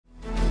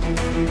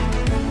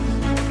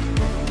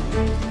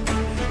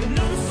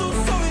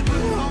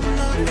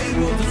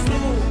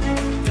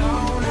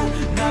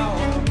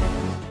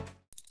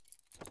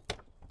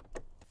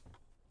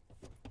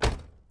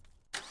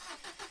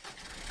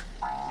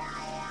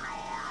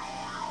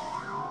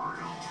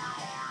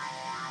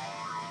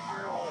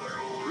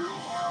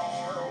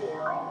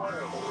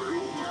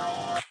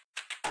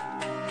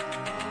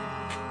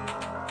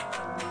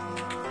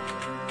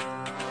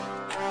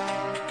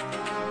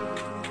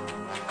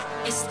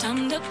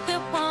Time to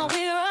quit while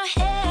we're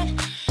ahead.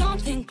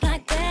 Don't think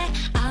like that.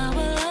 I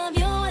will love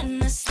you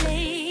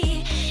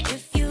endlessly.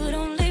 If you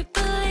don't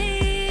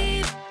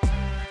believe,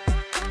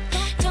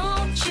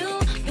 don't you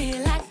be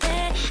like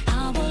that.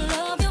 I will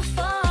love you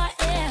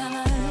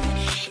forever.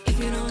 If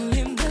you don't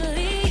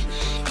believe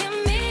in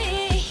me,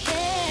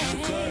 yeah. You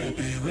could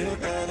be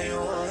with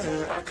anyone.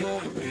 I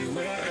could be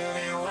with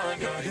anyone.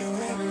 You're here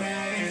with me.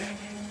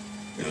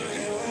 You're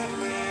here with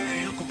me.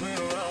 You could be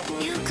around, but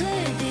You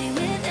could be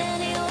with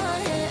anyone.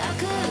 I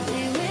could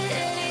be with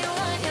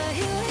anyone. You're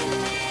here with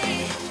me.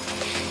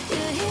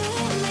 You're here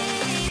with me.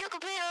 You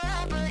could be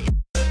around, but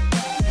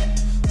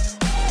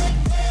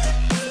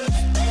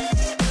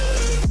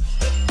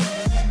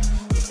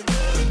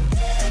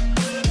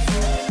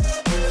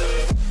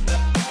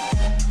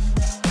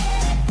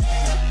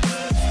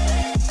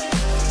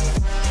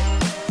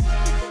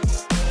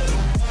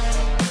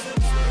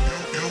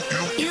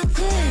you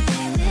could be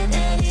with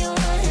anyone.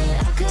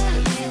 I could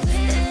be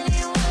with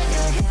anyone.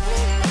 You're here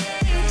with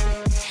me.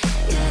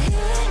 You're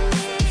here with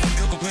me.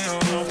 you could be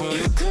around, but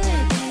You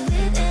could be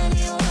with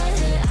anyone.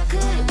 I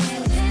could be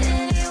with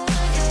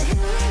anyone. You're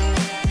here with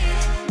me.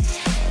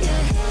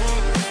 You're here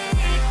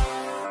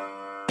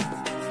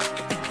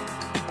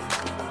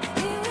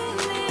with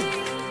me.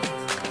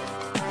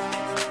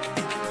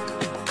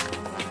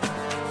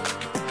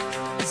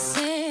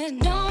 Said,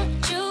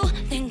 don't you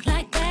think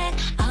like that.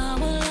 I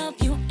will love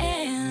you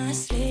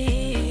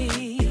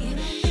endlessly.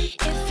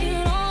 If you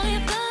only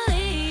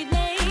believe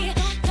me,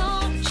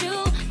 don't you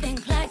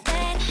think like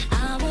that.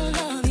 I will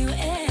love you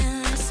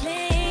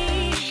endlessly.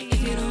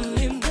 If you don't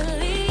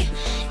believe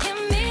in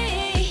me,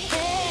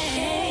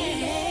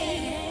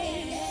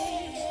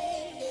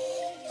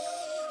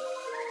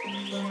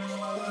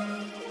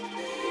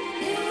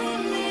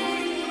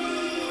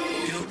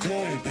 you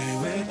could be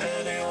with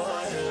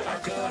anyone. I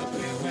could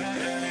be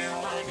with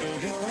anyone. You're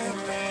here with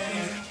me.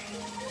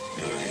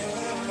 You're here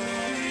with me.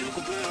 You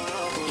could be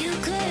around, but you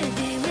could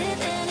be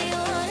with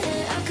anyone.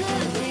 I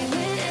could be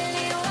with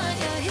anyone.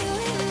 You're here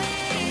with me.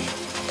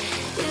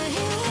 You're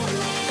here with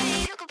me.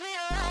 You could be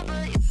around,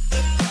 but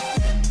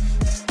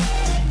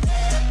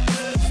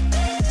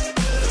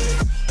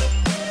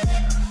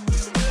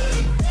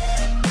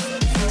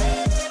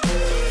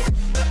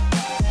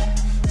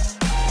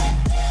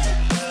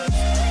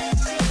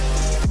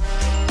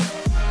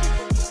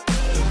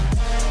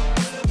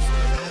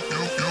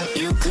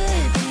you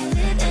could be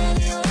with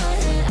anyone.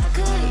 I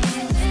could be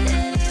with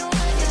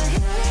anyone. You're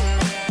here with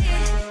me.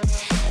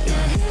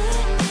 You're here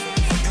with me.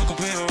 you could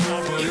be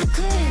around, but You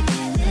could be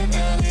with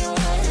anyone.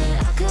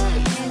 I could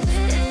be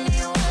with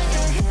anyone.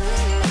 You're here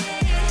with me.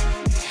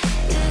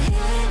 You're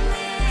here with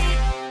me.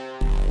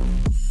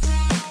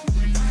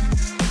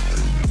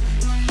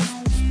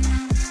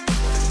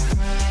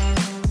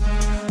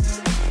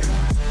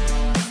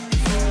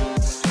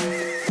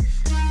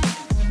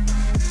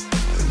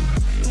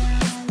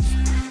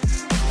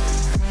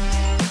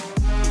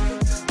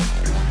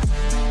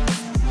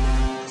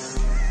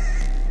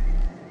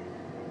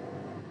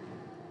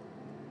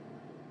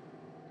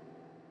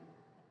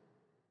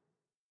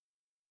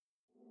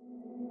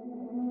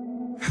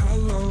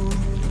 Hello,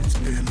 it's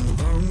been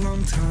a long,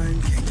 long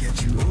time. Can't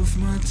get you off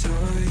my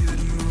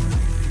tired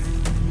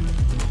mind.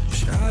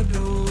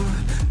 Shadow,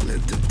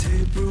 let the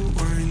tape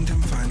rewind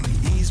and finally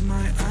ease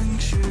my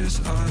anxious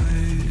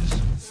eyes.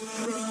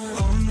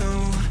 Oh no,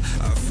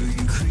 I feel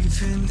you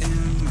creeping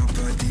in, my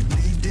body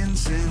bleeding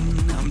sin.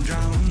 I'm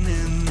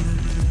drowning.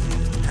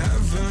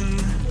 Heaven,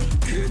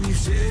 can you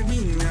save me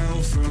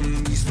now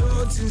from these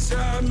thoughts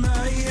inside my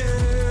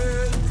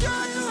head?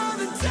 Yeah, you are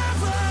the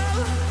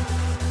devil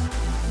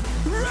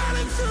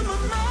running through my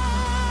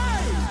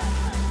mind.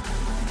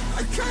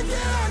 I can't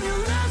get on your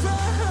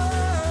level.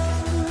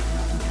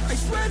 I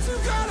swear to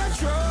God I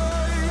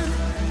tried.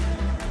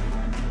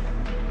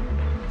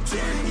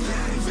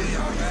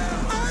 J-A-V-I-L.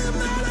 I am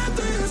not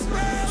under your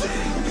spell.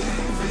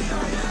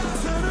 J-A-V-I-L.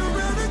 Turn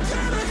around and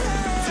turn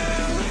ahead.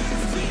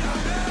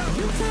 J-A-V-I-L.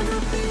 You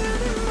cannot be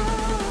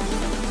anymore.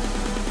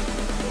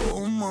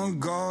 Oh my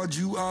God,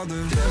 you are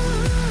the devil.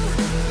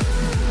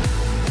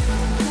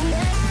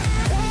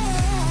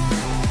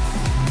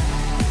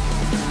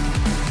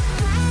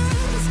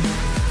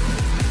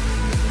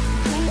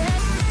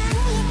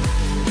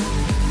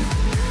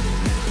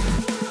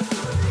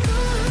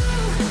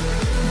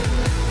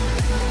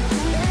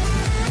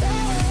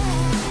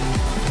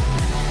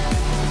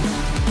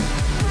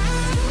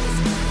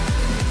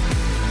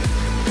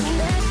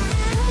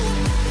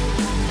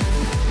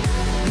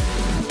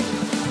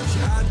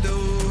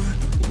 Shadow,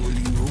 will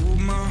you hold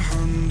my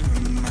hand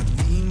when my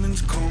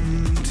demons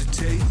come to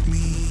take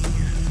me?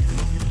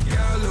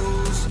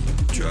 Gallows,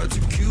 try to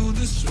kill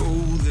the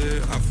soul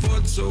that I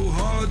fought so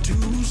hard to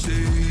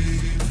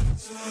save.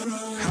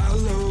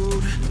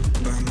 Hallowed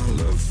by my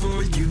love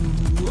for you,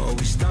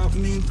 always stop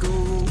me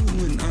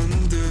going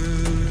under.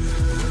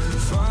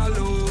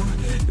 Follow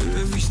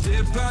every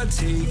step I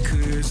take,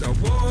 'cause our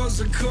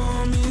walls are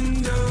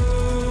coming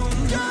down.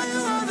 Yeah,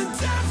 you are the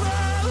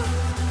devil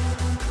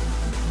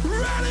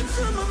running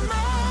through my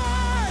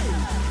mind.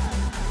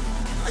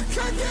 I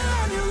Can't get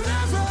on your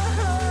level.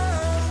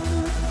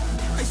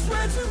 I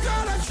swear to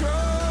God I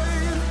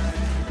tried.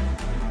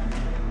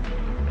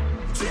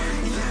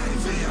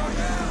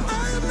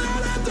 I am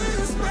not at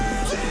this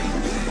spell.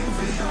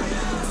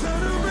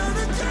 Turn around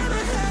and get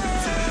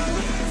ahead.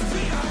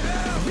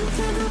 You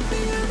cannot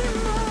be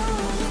anymore.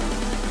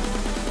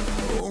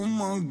 Oh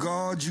my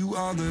God, you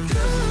are the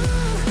devil.